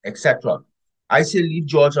 etc. I say leave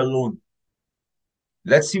George alone.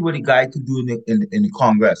 Let's see what the guy could do in the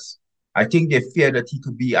Congress. I think they fear that he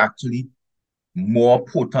could be actually more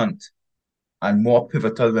potent and more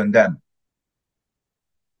pivotal than them.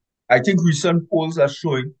 I think recent polls are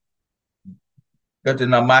showing that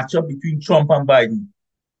in a matchup between Trump and Biden,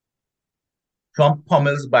 Trump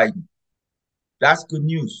pummels Biden. That's good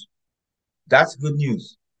news. That's good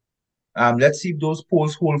news. Let's see if those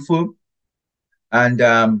polls hold firm.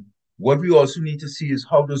 And what we also need to see is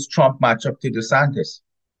how does Trump match up to DeSantis?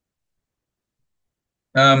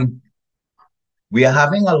 We are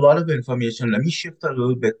having a lot of information. Let me shift a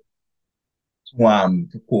little bit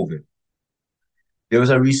to COVID. There was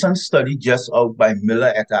a recent study just out by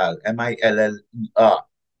Miller et al., Miller,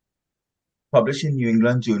 published in New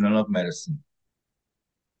England Journal of Medicine.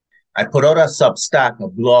 I put out a Substack, a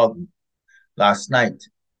blog, last night.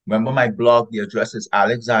 Remember my blog, the address is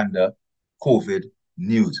Alexander COVID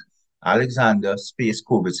News. Alexander space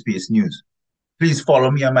COVID space news. Please follow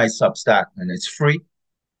me on my Substack, and it's free.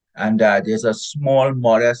 And there's a small,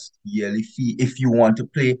 modest yearly fee if you want to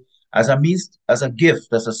play as a means, as a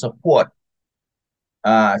gift, as a support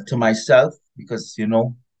to myself, because, you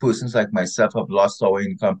know, persons like myself have lost our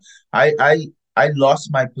income. I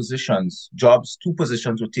lost my positions, jobs, 2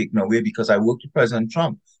 positions were taken away because I worked with President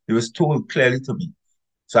Trump. It was told clearly to me.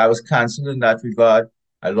 So I was canceled in that regard.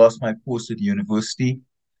 I lost my post at the university,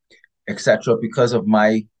 etc., because of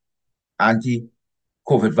my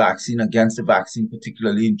anti-COVID vaccine, against the vaccine,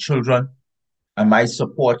 particularly in children, and my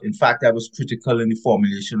support. In fact, I was critical in the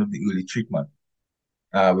formulation of the early treatment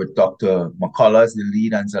with Dr. McCullough as the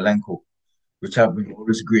lead and Zelenko, which I've been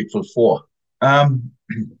always grateful for.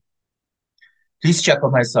 Please check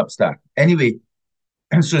out my Substack. Anyway,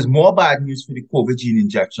 so there's more bad news for the COVID gene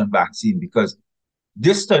injection vaccine, because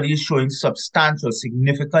this study is showing substantial,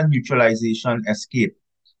 significant neutralization escape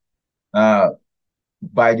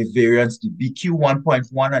by the variants, the BQ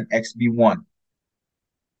 1.1 and XB1.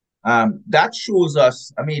 That shows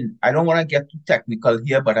us, I mean, I don't want to get too technical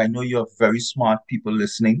here, but I know you're very smart people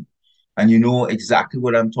listening, and you know exactly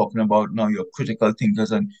what I'm talking about now. You're critical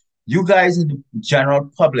thinkers, and you guys in the general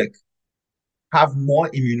public have more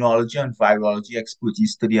immunology and virology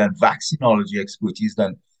expertise today and vaccinology expertise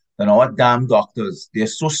than our damn doctors. They're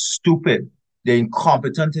so stupid. They're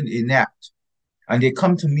incompetent and inept. And they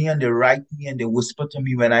come to me and they write me and they whisper to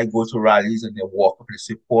me when I go to rallies, and they walk up and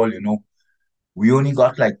say, Paul, you know, we only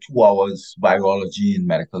got like 2 hours virology in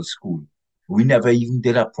medical school. We never even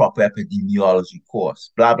did a proper epidemiology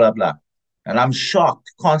course, blah, blah, blah. And I'm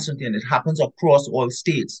shocked constantly, and it happens across all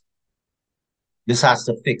states. This has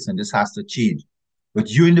to fix and this has to change. But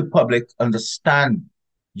you in the public understand.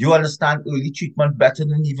 You understand early treatment better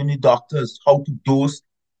than even the doctors, how to dose,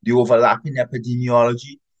 the overlapping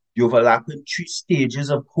epidemiology, the overlapping 3 stages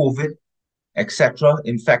of COVID, etc.,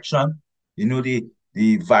 infection, you know, the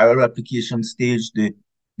viral replication stage, the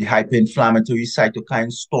hyperinflammatory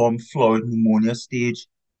cytokine storm, flurry pneumonia stage,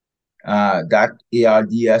 that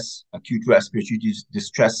ARDS, acute respiratory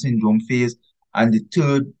distress syndrome phase, and the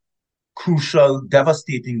 3rd crucial,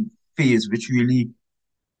 devastating phase, which really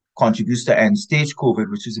contributes to end-stage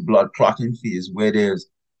COVID, which is the blood clotting phase, where there's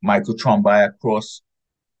microthrombi across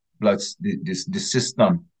the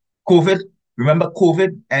system. COVID, remember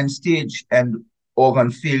COVID, end-stage and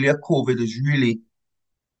organ failure COVID is really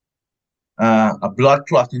a blood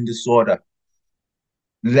clotting disorder,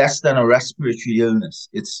 less than a respiratory illness.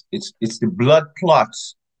 It's the blood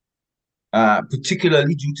clots,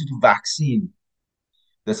 particularly due to the vaccine,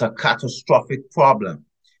 that's a catastrophic problem.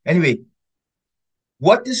 Anyway,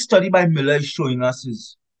 what this study by Miller is showing us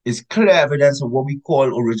is clear evidence of what we call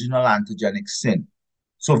original antigenic sin.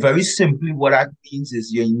 So very simply, what that means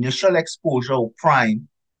is your initial exposure or prime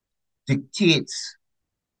dictates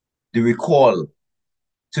the recall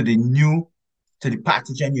to the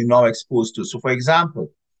pathogen you're now exposed to. So for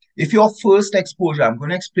example, if your first exposure, I'm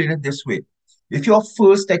going to explain it this way. If your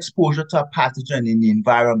first exposure to a pathogen in the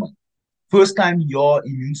environment, first time your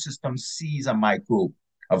immune system sees a microbe,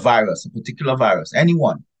 a virus, a particular virus,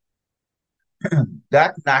 anyone,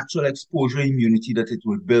 that natural exposure immunity that it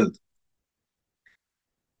will build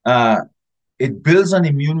it builds an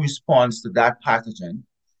immune response to that pathogen,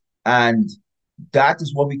 and that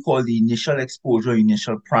is what we call the initial exposure,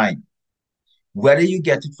 initial prime. Whether you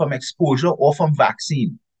get it from exposure or from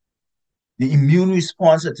vaccine, the immune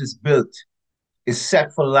response that is built is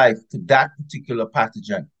set for life to that particular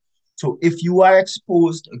pathogen. So if you are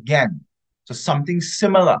exposed again to something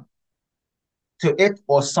similar to it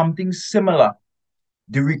or something similar,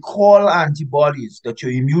 the recall antibodies that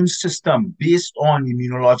your immune system, based on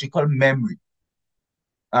immunological memory,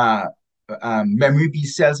 memory B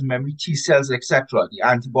cells, memory T cells, etc., the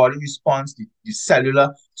antibody response, the cellular,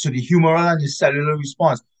 so the humoral and the cellular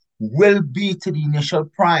response will be to the initial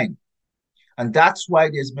prime. And that's why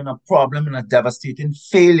there's been a problem and a devastating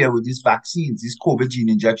failure with these vaccines, these COVID gene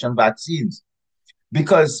injection vaccines.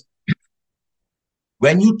 Because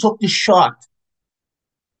when you took the shot,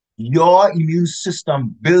 your immune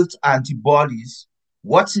system built antibodies.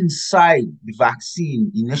 What's inside the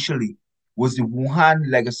vaccine initially was the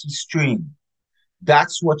Wuhan legacy strain.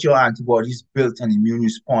 That's what your antibodies built an immune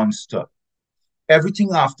response to. Everything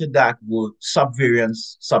after that were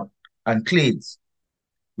subvariants, and clades,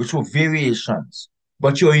 which were variations.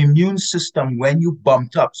 But your immune system, when you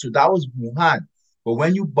bumped up, so that was Wuhan, but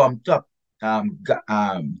when you bumped up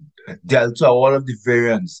Delta, all of the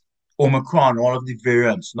variants, Omicron, all of the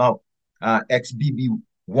variants, now XBB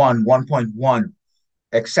 1.1,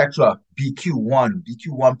 etc., BQ1, BQ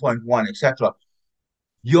 1.1, etc.,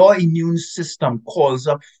 your immune system calls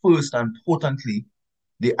up first and potently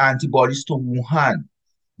the antibodies to Wuhan.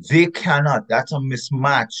 They cannot. That's a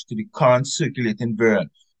mismatch to the current circulating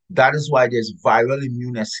variant. That is why there's viral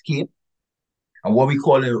immune escape and what we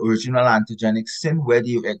call an original antigenic sin, where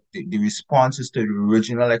the responses to the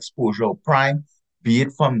original exposure or prime, be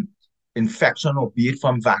it from infection or be it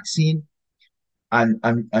from vaccine, and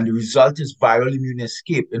the result is viral immune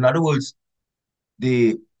escape. In other words,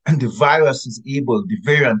 the virus is able, the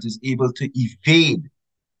variant is able to evade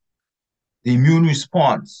the immune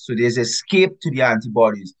response. So there's escape to the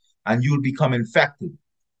antibodies and you'll become infected.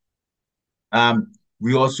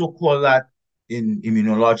 We also call that in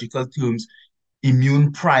immunological terms,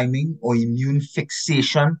 immune priming or immune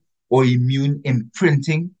fixation or immune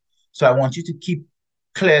imprinting. So I want you to keep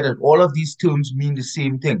clear that all of these terms mean the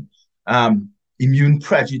same thing. Immune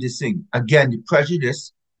prejudicing. Again, the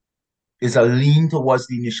prejudice is a lean towards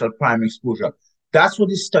the initial prime exposure. That's what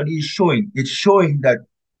this study is showing. It's showing that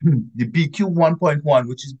the BQ 1.1,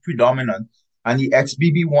 which is predominant, and the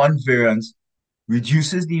XBB1 variants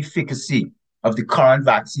reduces the efficacy of the current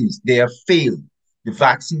vaccines. They have failed. The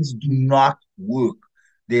vaccines do not work.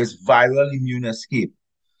 There's viral immune escape.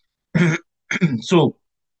 So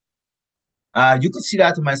you could see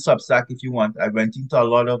that in my Substack if you want. I went into a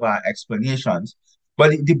lot of explanations.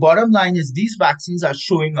 But the bottom line is these vaccines are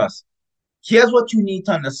showing us, here's what you need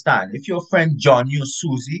to understand. If your friend Johnny or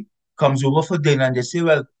Susie comes over for dinner and they say,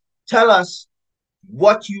 well, tell us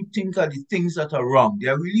what you think are the things that are wrong.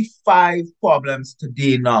 There are really 5 problems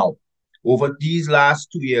today now over these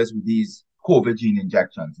last 2 years with these COVID gene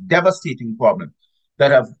injections. Devastating problems that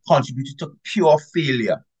have contributed to pure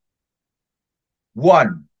failure.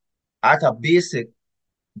 1, at a basic,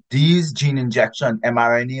 these gene injection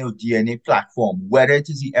mRNA or DNA platform, whether it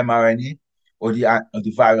is the mRNA or the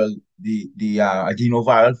viral, the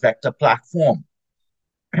adenoviral vector platform,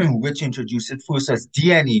 which introduced it first as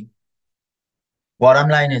DNA. Bottom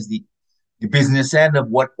line is the business end of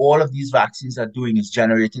what all of these vaccines are doing is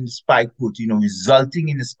generating the spike protein or resulting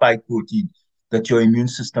in the spike protein that your immune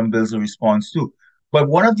system builds a response to. But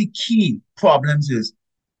one of the key problems is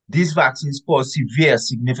these vaccines cause severe,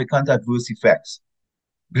 significant adverse effects.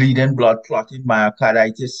 Bleeding, blood clotting,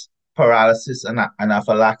 myocarditis, paralysis, and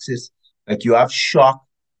anaphylaxis. Like you have shock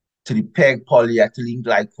to the PEG polyethylene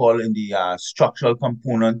glycol in the structural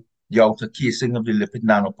component, the outer casing of the lipid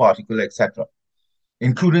nanoparticle, etc.,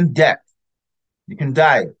 including death. You can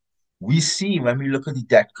die. We see when we look at the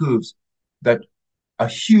death curves that a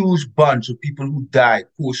huge bunch of people who die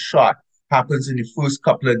post-shot happens in the first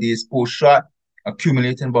couple of days post-shot,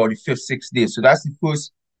 accumulating about the 5th, 6th day. So that's the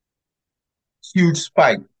first huge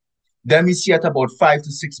spike. Then we see at about 5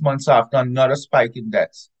 to 6 months after another spike in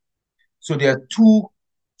deaths. So there are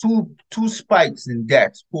two spikes in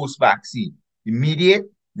deaths post-vaccine. Immediate,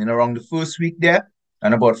 then around the first week there,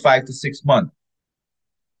 and about 5 to 6 months.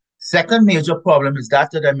 Second major problem is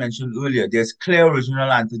that I mentioned earlier. There's clear original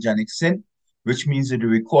antigenic sin, which means that the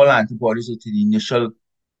recall antibodies are to the initial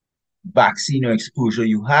vaccine or exposure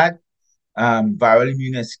you had. Viral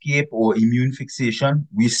immune escape or immune fixation.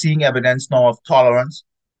 We're seeing evidence now of tolerance,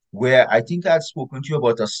 where I think I had spoken to you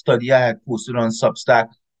about a study I had posted on Substack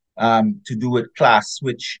to do with class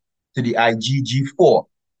switch to the IgG4.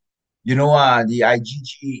 You know, the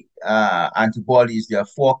IgG antibodies, there are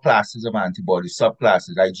 4 classes of antibodies,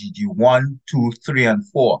 subclasses, IgG 1, 2, 3, and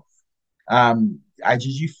 4.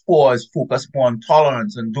 IgG4 is focused on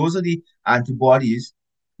tolerance, and those are the antibodies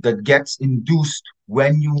that gets induced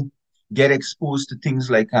when you get exposed to things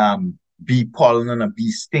like bee pollen and a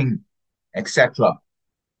bee sting, etc.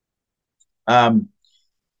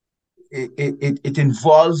 It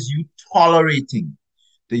involves you tolerating,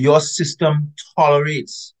 your system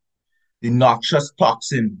tolerates the noxious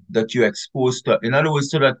toxin that you're exposed to. In other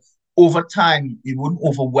words, so that over time, it wouldn't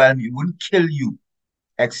overwhelm you, it wouldn't kill you,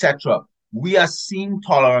 etc. We are seeing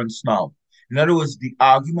tolerance now. In other words, the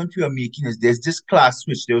argument we are making is there's this class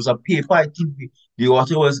switch. There was a paper, I think the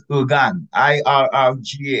author was Irrgang,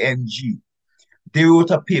 Irrgang. They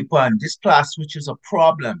wrote a paper, and this class switch is a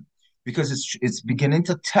problem because it's beginning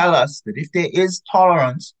to tell us that if there is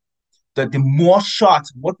tolerance, that the more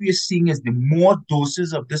shots, what we are seeing is the more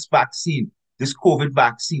doses of this vaccine, this COVID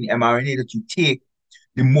vaccine, mRNA that you take,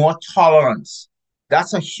 the more tolerance.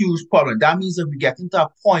 That's a huge problem. That means that we're getting to a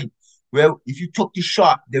point where if you took the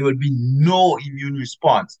shot, there will be no immune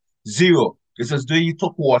response. Zero. It's as though you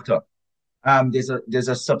took water. There's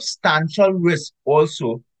a substantial risk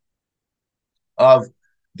also of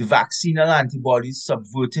the vaccinal antibodies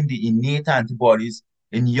subverting the innate antibodies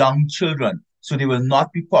in young children. So they will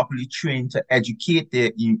not be properly trained to educate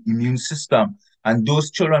their immune system. And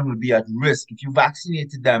those children will be at risk if you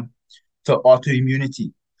vaccinated them to autoimmune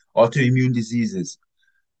diseases.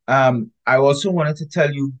 I also wanted to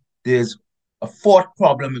tell you there's a 4th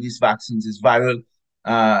problem with these vaccines is viral,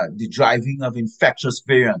 the driving of infectious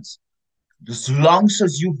variants. As long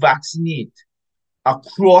as you vaccinate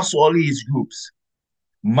across all age groups,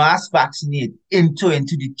 mass vaccinate into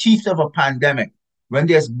the teeth of a pandemic, when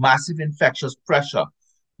there's massive infectious pressure,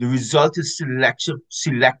 the result is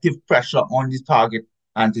selective pressure on the target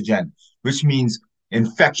antigen, which means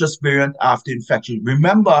infectious variant after infection.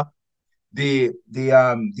 Remember, the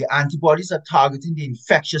antibodies are targeting the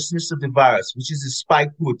infectiousness of the virus, which is the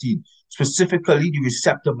spike protein, specifically the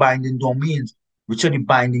receptor binding domains, which are the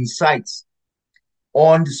binding sites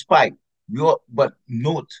on the spike. But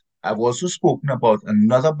note, I've also spoken about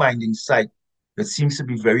another binding site that seems to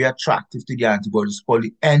be very attractive to the antibodies called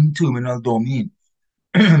the N-terminal domain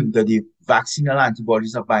that the vaccinal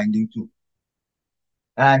antibodies are binding to.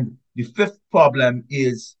 And the 5th problem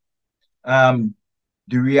is the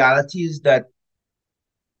reality is that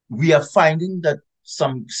we are finding that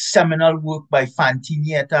some seminal work by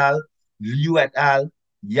Fantini et al., Liu et al.,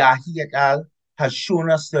 Yahi et al. Has shown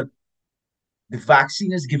us that the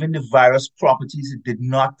vaccine is giving the virus properties it did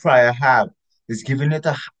not prior have. It's giving it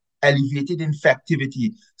a elevated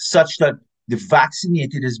infectivity such that the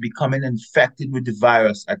vaccinated is becoming infected with the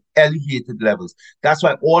virus at elevated levels. That's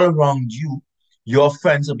why all around you, your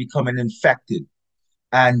friends are becoming infected.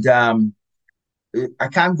 And I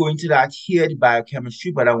can't go into that here, the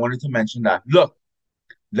biochemistry, but I wanted to mention that. Look,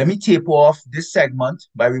 let me tape off this segment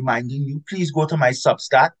by reminding you, please go to my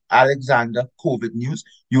Substack, Alexander COVID News.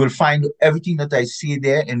 You will find everything that I say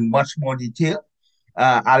there in much more detail,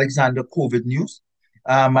 Alexander COVID News.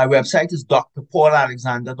 My website is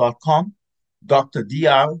drpaulalexander.com,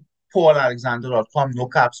 drpaulalexander.com, no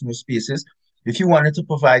caps, no spaces. If you wanted to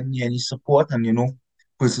provide me any support, and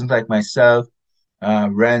persons like myself,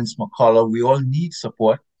 Renz, McCullough, we all need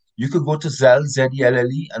support. You could go to Zelle,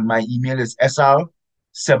 Z-E-L-L-E, and my email is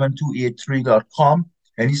sr7283.com.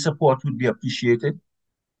 Any support would be appreciated.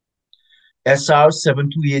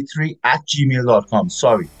 sr7283@gmail.com.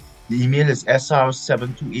 Sorry. The email is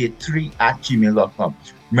sr7283@gmail.com.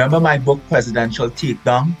 Remember my book, Presidential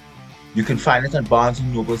Takedown? You can find it at Barnes &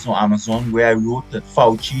 Nobles or Amazon, where I wrote that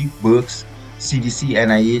Fauci, Birx, CDC,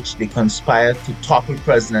 NIH, they conspired to topple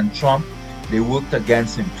President Trump. They worked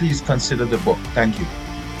against him. Please consider the book. Thank you.